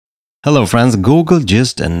Hello friends, Google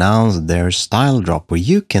just announced their StyleDrop where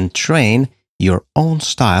you can train your own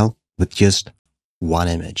style with just one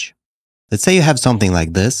image. Let's say you have something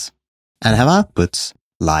like this and have outputs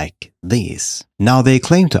like these. Now they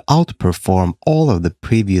claim to outperform all of the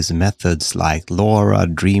previous methods like LORA,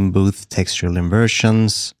 Dreambooth, textural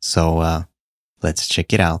inversions. So let's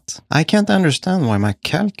check it out. I can't understand why my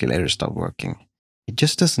calculator stopped working. It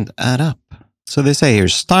just doesn't add up. So they say here,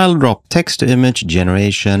 StyleDrop text-to-image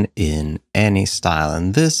generation in any style.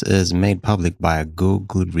 And this is made public by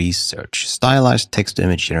Google Research. Stylized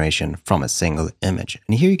text-to-image generation from a single image.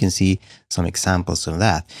 And here you can see some examples of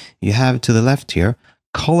that. You have to the left here,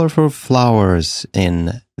 colorful flowers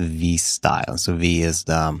in V style. So V is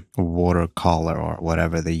the watercolor or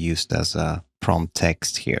whatever they used as a prompt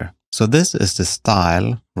text here. So this is the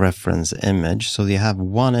style reference image. So you have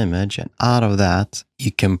one image and out of that,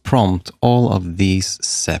 you can prompt all of these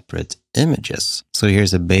separate images. So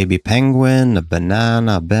here's a baby penguin, a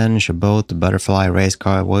banana, a bench, a boat, a butterfly, a race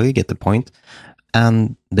car. Well, you get the point.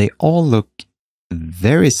 And they all look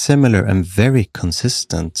very similar and very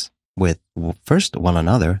consistent with first one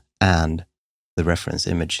another and the reference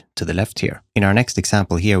image to the left here. In our next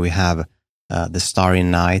example here, we have the Starry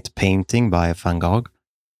Night painting by Van Gogh.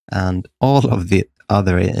 And all of the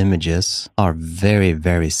other images are very,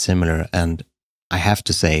 very similar. And I have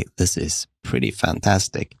to say, this is pretty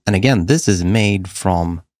fantastic. And again, this is made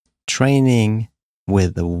from training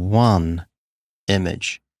with one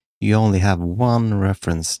image. You only have one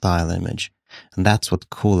reference style image. And that's what's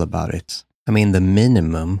cool about it. I mean, the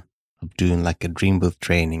minimum of doing like a Dreambooth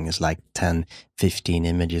training is like 10, 15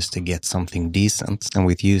 images to get something decent. And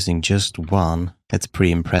with using just one, it's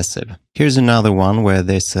pretty impressive. Here's another one where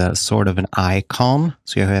there's a sort of an icon.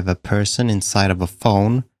 So you have a person inside of a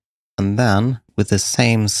phone. And then with the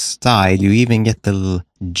same style, you even get the little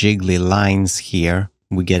jiggly lines here.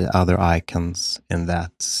 We get other icons in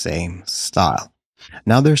that same style.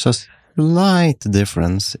 Now there's a slight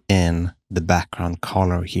difference in the background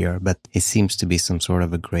color here, but it seems to be some sort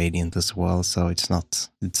of a gradient as well. So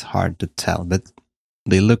it's hard to tell, but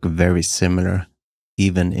they look very similar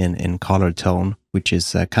even in color tone, which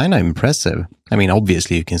is kind of impressive. I mean,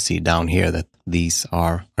 obviously you can see down here that these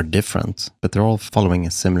are different, but they're all following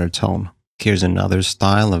a similar tone. Here's another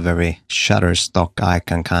style, a very Shutterstock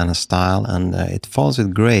icon kind of style, and it falls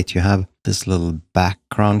it great. You have this little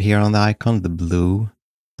background here on the icon, the blue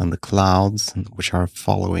and the clouds, which are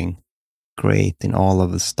following great in all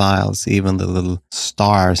of the styles. Even the little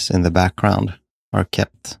stars in the background are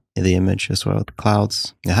kept in the image as well, the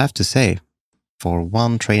clouds. I have to say, for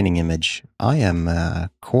one training image, I am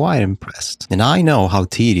quite impressed. And I know how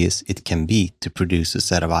tedious it can be to produce a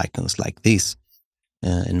set of icons like these.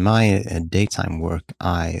 In my daytime work,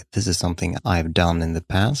 this is something I've done in the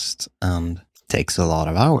past and it takes a lot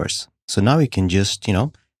of hours. So now you can just, if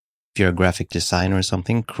you're a graphic designer or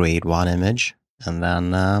something, create one image and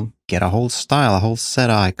then get a whole style, a whole set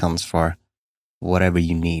of icons for whatever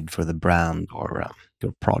you need for the brand or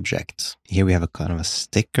your project. Here we have a kind of a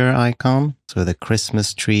sticker icon. So the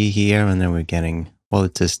Christmas tree here, and then we're getting, well,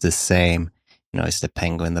 it is the same. It's the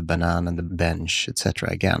penguin, the banana, the bench, etc.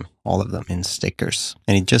 Again, all of them in stickers.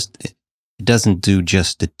 And it doesn't do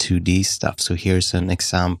just the 2D stuff. So here's an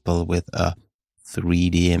example with a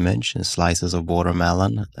 3D image and slices of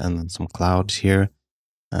watermelon and some clouds here.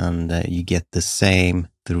 And you get the same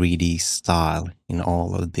 3D style in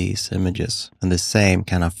all of these images and the same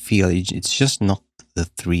kind of feel. It's just not the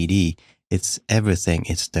 3D, it's everything.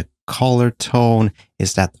 It's the color tone,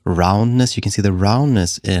 it's that roundness. You can see the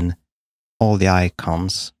roundness in all the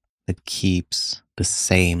icons that keeps the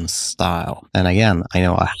same style. And again,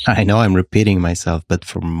 I know I'm repeating myself, but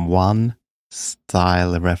from one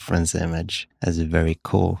style reference image, that's very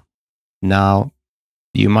cool. Now,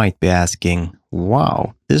 you might be asking,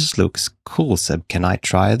 wow, this looks cool, Seb. Can I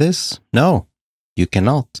try this? No, you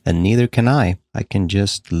cannot, and neither can I. I can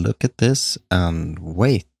just look at this and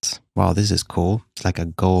wait. Wow, this is cool. It's like a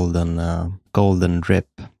golden drip.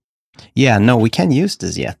 Yeah, no, we can't use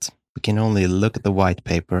this yet. We can only look at the white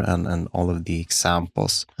paper and all of the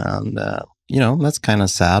examples. And, that's kind of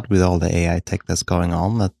sad with all the AI tech that's going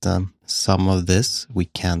on, that some of this we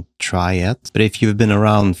can't try yet. But if you've been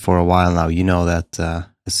around for a while now, you know that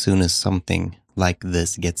as soon as something like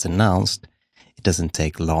this gets announced, it doesn't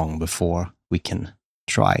take long before we can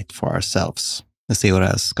try it for ourselves. Let's see what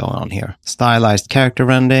else is going on here. Stylized character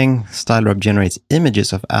rendering. StyleDrop generates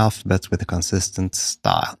images of alphabets with a consistent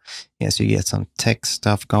style. Yes, you get some text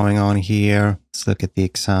stuff going on here. Let's look at the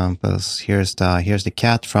examples. Here's the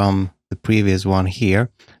cat from the previous one here.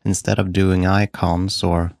 Instead of doing icons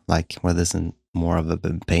or like, well, this is more of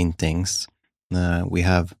the paintings, we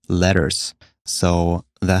have letters. So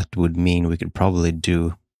that would mean we could probably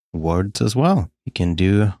do words as well. You can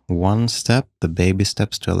do one step, the baby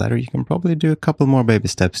steps to a letter. You can probably do a couple more baby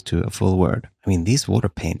steps to a full word. I mean, these water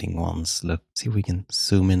painting ones, look, see if we can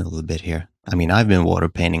zoom in a little bit here. I mean, I've been water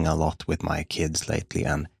painting a lot with my kids lately,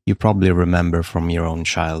 and you probably remember from your own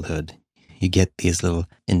childhood, you get these little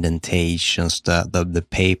indentations, the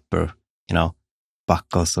paper, you know,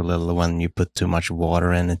 buckles a little when you put too much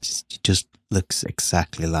water in it. It just looks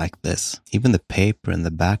exactly like this. Even the paper in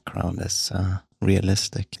the background is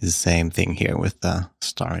realistic. It's the same thing here with the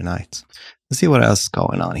Starry Night. Let's see what else is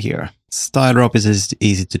going on here. StyleDrop is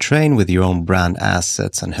easy to train with your own brand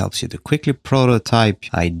assets and helps you to quickly prototype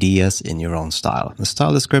ideas in your own style. The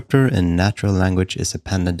style descriptor in natural language is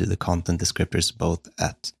appended to the content descriptors both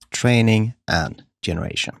at training and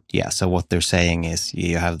generation. Yeah, so what they're saying is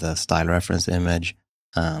you have the style reference image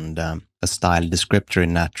and a style descriptor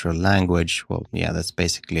in natural language. Well, yeah, that's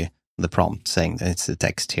basically the prompt saying that it's the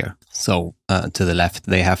text here. So to the left,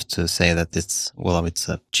 they have to say that it's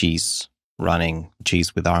a cheese running,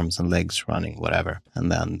 cheese with arms and legs running, whatever.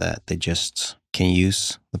 And then they just can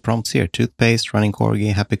use the prompts here. Toothpaste, running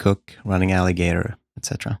corgi, happy cook, running alligator,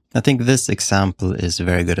 etc. I think this example is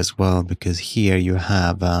very good as well, because here you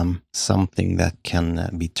have something that can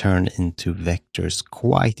be turned into vectors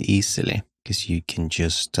quite easily, because you can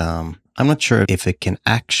just, I'm not sure if it can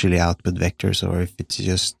actually output vectors or if it's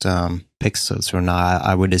just pixels or not.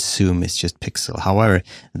 I would assume it's just pixel. However,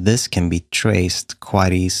 this can be traced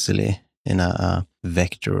quite easily in a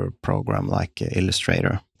vector program like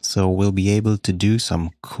Illustrator. So we'll be able to do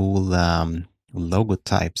some cool logo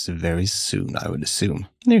types very soon, I would assume.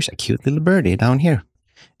 There's a cute little birdie down here.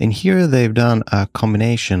 And here they've done a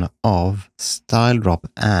combination of StyleDrop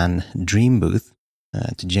and Dreambooth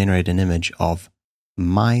to generate an image of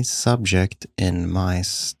my subject in my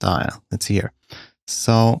style. Let's see here.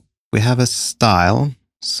 So we have a style.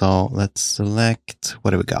 So let's select,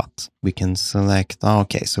 what do we got? We can select,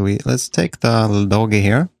 okay, so let's take the little doggy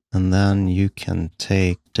here, and then you can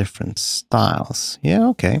take different styles. Yeah,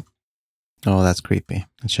 okay. Oh, that's creepy.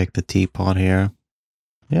 Let's check the teapot here.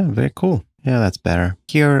 Yeah, very cool. Yeah, that's better.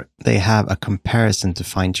 Here they have a comparison to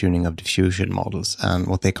fine-tuning of diffusion models, and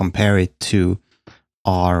what they compare it to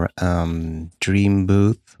are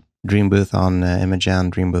Dreambooth on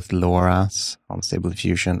Imagen, Dreambooth LORA's on Stable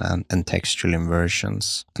Diffusion, and textual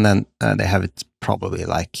inversions. And then they have it probably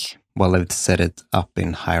like, well, they've set it up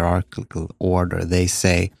in hierarchical order. They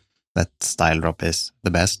say that StyleDrop is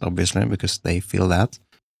the best, obviously, because they feel that.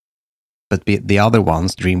 But the other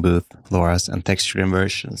ones, Dreambooth, LORA's, and textual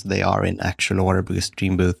inversions, they are in actual order because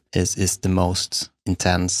Dreambooth is the most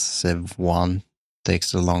intensive one,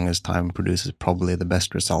 takes the longest time, produces probably the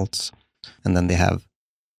best results. And then they have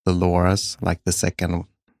the LORA's, like the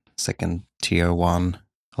second tier one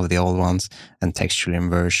of the old ones, and textual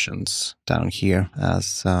inversions down here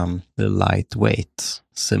as the lightweight,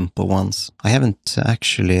 simple ones. I haven't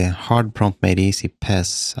actually hard prompt made easy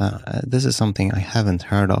PES. This is something I haven't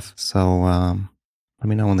heard of. So let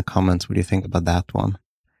me know in the comments what you think about that one.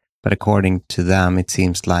 But according to them, it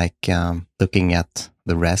seems like looking at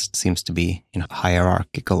the rest seems to be in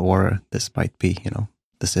hierarchical order. This might be,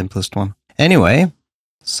 the simplest one. Anyway,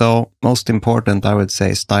 so most important, I would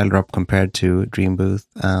say StyleDrop compared to Dreambooth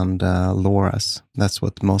and LORA's. That's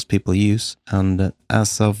what most people use. And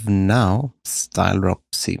as of now, StyleDrop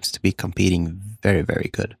seems to be competing very, very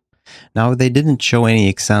good. Now, they didn't show any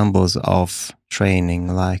examples of training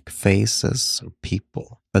like faces or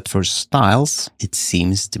people. But for styles, it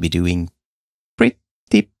seems to be doing pretty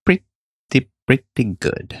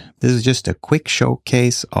good. This is just a quick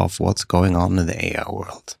showcase of what's going on in the AI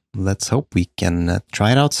world. Let's hope we can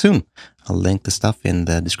try it out soon. I'll link the stuff in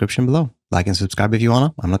the description below. Like and subscribe if you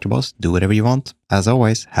wanna. I'm not your boss. Do whatever you want. As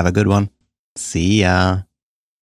always, have a good one. See ya.